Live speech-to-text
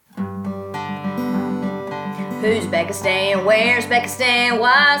Who's Uzbekistan? Where's Uzbekistan?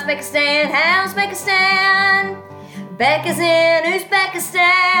 Why's Uzbekistan? How's Uzbekistan? Becca's in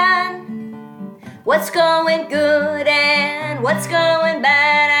Uzbekistan. What's going good and what's going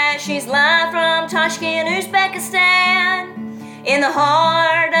bad? As she's live from Tashkent, Uzbekistan, in the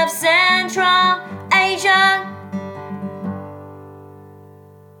heart of Central Asia.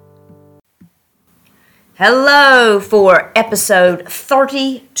 Hello for episode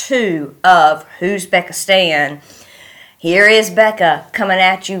 32 of Who's Uzbekistan. Here is Becca coming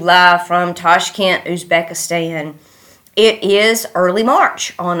at you live from Tashkent, Uzbekistan. It is early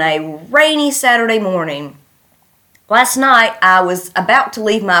March on a rainy Saturday morning. Last night I was about to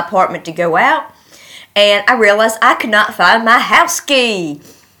leave my apartment to go out, and I realized I could not find my house key.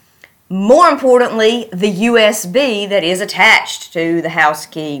 More importantly, the USB that is attached to the house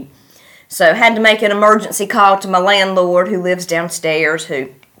key. So had to make an emergency call to my landlord who lives downstairs, who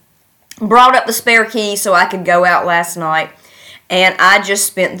brought up the spare key so I could go out last night. And I just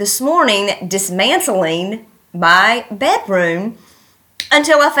spent this morning dismantling my bedroom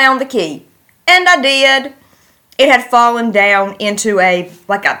until I found the key. And I did. It had fallen down into a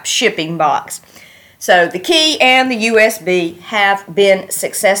shipping box. So the key and the USB have been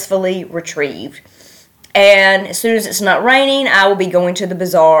successfully retrieved. And as soon as it's not raining, I will be going to the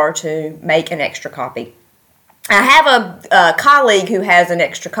bazaar to make an extra copy. I have a colleague who has an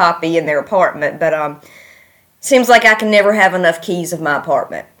extra copy in their apartment, but seems like I can never have enough keys of my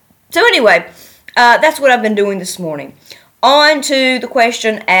apartment. So anyway, that's what I've been doing this morning. On to the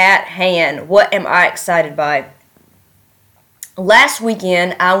question at hand. What am I excited by? Last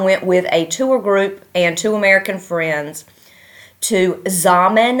weekend, I went with a tour group and two American friends to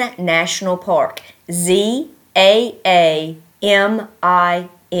Zaamin National Park. Zaamin.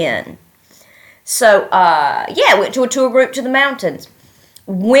 So, went to a tour group to the mountains.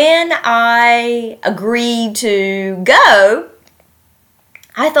 When I agreed to go,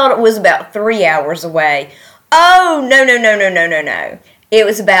 I thought it was about 3 hours away. Oh, no. It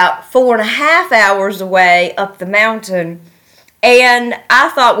was about 4.5 hours away up the mountain, and I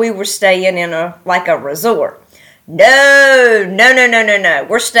thought we were staying in a resort. No.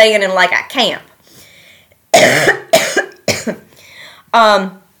 We're staying in a camp.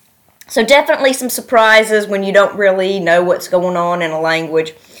 So definitely some surprises when you don't really know what's going on in a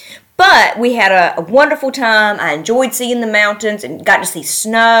language. But we had a wonderful time. I enjoyed seeing the mountains and got to see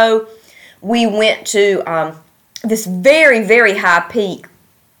snow. We went to this very, very high peak.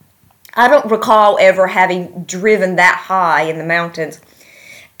 I don't recall ever having driven that high in the mountains.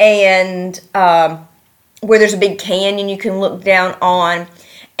 And where there's a big canyon you can look down on.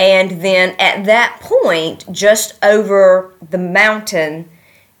 And then at that point, just over the mountain,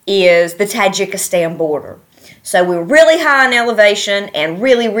 is the Tajikistan border. So we were really high in elevation and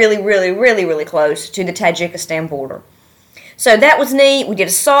really close to the Tajikistan border. So that was neat. We did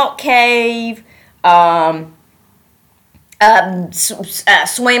a salt cave, swam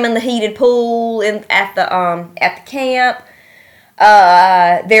in the heated pool at the camp.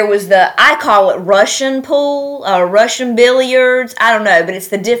 There was I call it Russian pool, Russian billiards. I don't know, but it's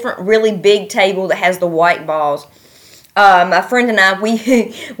the different, really big table that has the white balls. My friend and I,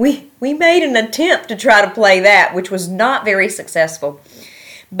 we made an attempt to try to play that, which was not very successful.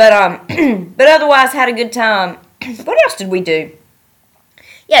 But otherwise had a good time. What else did we do?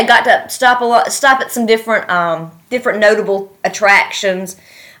 Yeah, got to stop at some different notable attractions.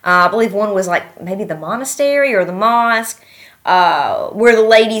 I believe one was maybe the monastery or the mosque. Where the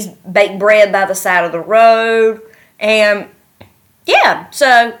ladies bake bread by the side of the road. And yeah,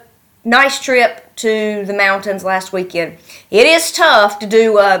 so nice trip to the mountains last weekend. It is tough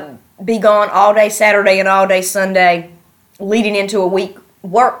to be gone all day Saturday and all day Sunday leading into a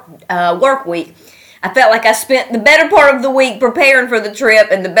work week. I felt like I spent the better part of the week preparing for the trip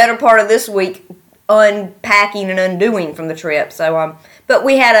and the better part of this week unpacking and undoing from the trip. So but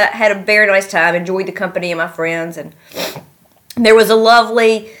we had a very nice time, enjoyed the company of my friends, and there was a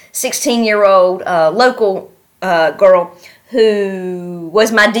lovely 16-year-old local girl who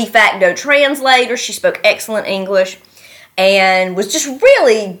was my de facto translator. She spoke excellent English and was just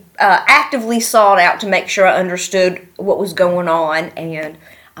really actively sought out to make sure I understood what was going on, and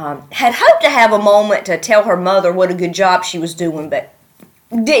had hoped to have a moment to tell her mother what a good job she was doing, but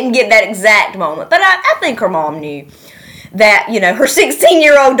didn't get that exact moment. But I think her mom knew that, her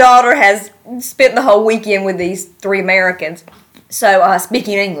 16-year-old daughter has spent the whole weekend with these three Americans. So,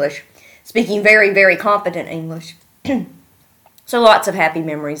 speaking very, very competent English. So, lots of happy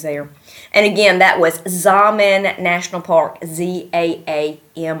memories there. And again, that was Zaamin National Park, Zaamin.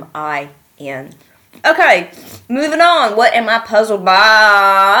 Okay, moving on. What am I puzzled by?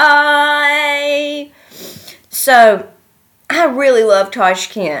 So I really love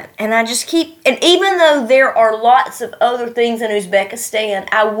Tashkent, and I just and even though there are lots of other things in Uzbekistan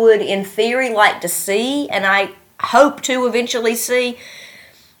I would in theory like to see, and I hope to eventually see,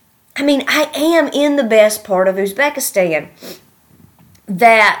 I mean, I am in the best part of Uzbekistan.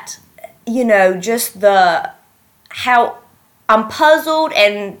 That, just how I'm puzzled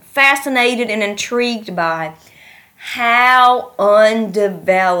and fascinated and intrigued by how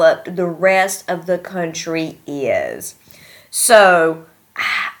undeveloped the rest of the country is. So,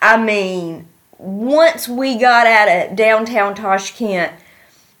 I mean, once we got out of downtown Tashkent,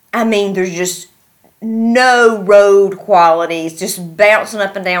 I mean, there's just no road qualities, just bouncing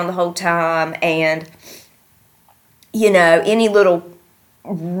up and down the whole time, and, any little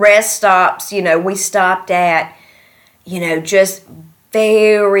rest stops, we stopped at, just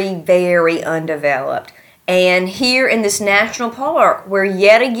very, very undeveloped. And here in this national park, where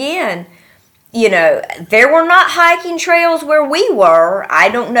yet again, there were not hiking trails where we were. I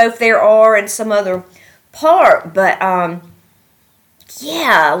don't know if there are in some other park, but,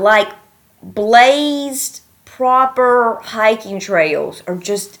 like blazed proper hiking trails are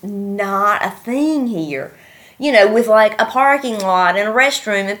just not a thing here. With like a parking lot and a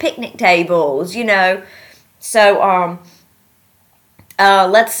restroom and picnic tables, So,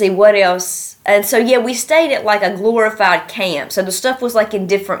 let's see, what else? And so, we stayed at like a glorified camp. So the stuff was like in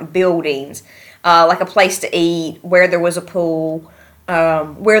different buildings, like a place to eat, where there was a pool,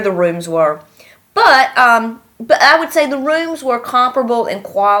 where the rooms were. But I would say the rooms were comparable in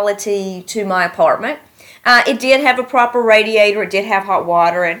quality to my apartment. It did have a proper radiator. It did have hot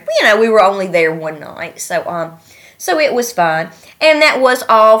water, and we were only there one night, so it was fine. And that was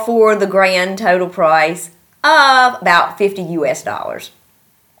all for the grand total price of about $50 US.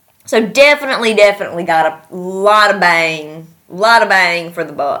 So definitely got a lot of bang for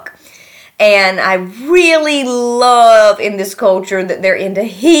the buck. And I really love in this culture that they're into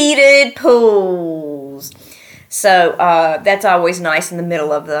heated pools. So that's always nice in the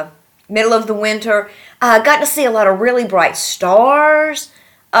middle of the winter. I got to see a lot of really bright stars.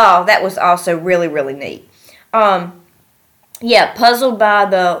 Oh, that was also really, really neat. Puzzled by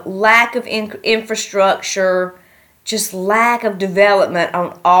the lack of infrastructure, just lack of development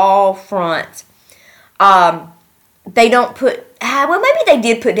on all fronts. They don't put, maybe they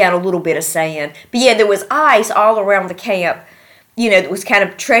did put down a little bit of sand. But there was ice all around the camp. It was kind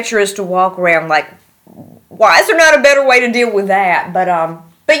of treacherous to walk around. Like, why is there not a better way to deal with that? But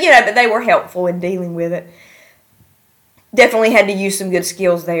they were helpful in dealing with it. Definitely had to use some good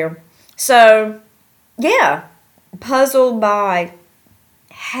skills there. So, puzzled by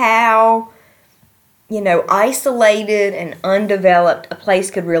how, isolated and undeveloped a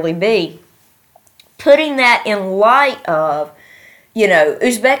place could really be. Putting that in light of,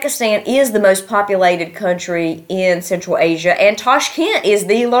 Uzbekistan is the most populated country in Central Asia, and Tashkent is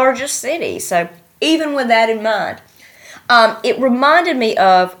the largest city. So, even with that in mind, it reminded me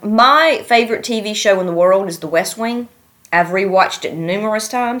of my favorite TV show in the world is The West Wing. I've rewatched it numerous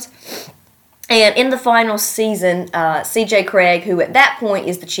times. And in the final season, C.J. Craig, who at that point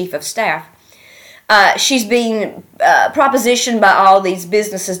is the chief of staff, she's being propositioned by all these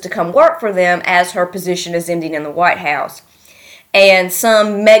businesses to come work for them as her position is ending in the White House. And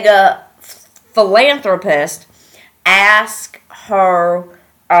some mega philanthropist asked her,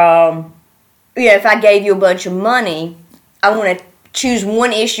 if I gave you a bunch of money, I want to choose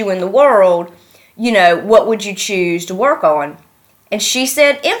one issue in the world, what would you choose to work on? And she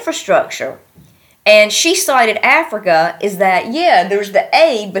said infrastructure. And she cited Africa is that, there's the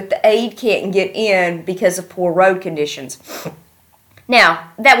aid, but the aid can't get in because of poor road conditions.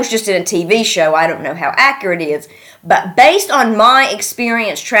 Now, that was just in a TV show. I don't know how accurate it is. But based on my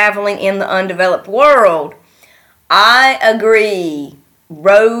experience traveling in the undeveloped world, I agree.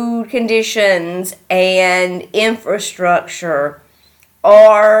 Road conditions and infrastructure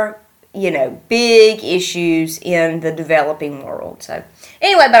are, big issues in the developing world. So,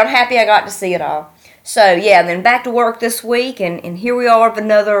 anyway, but I'm happy I got to see it all. So, and then back to work this week, and here we are with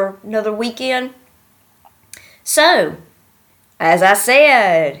another weekend. So, as I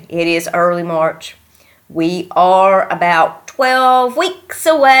said, it is early March. We are about 12 weeks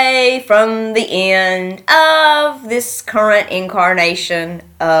away from the end of this current incarnation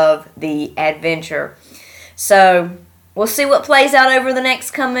of the adventure. So, we'll see what plays out over the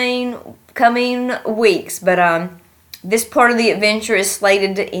next coming weeks. But this part of the adventure is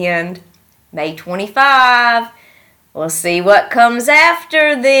slated to end May 25. We'll see what comes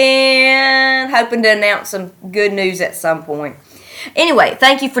after then. Hoping to announce some good news at some point. Anyway,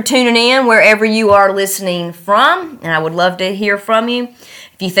 thank you for tuning in wherever you are listening from, and I would love to hear from you.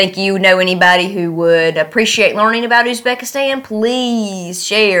 If If you think you know anybody who would appreciate learning about Uzbekistan, please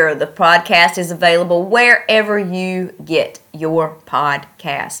share. The podcast is available wherever you get your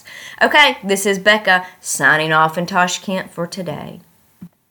podcast. Okay, this is Becca signing off in Tashkent for today.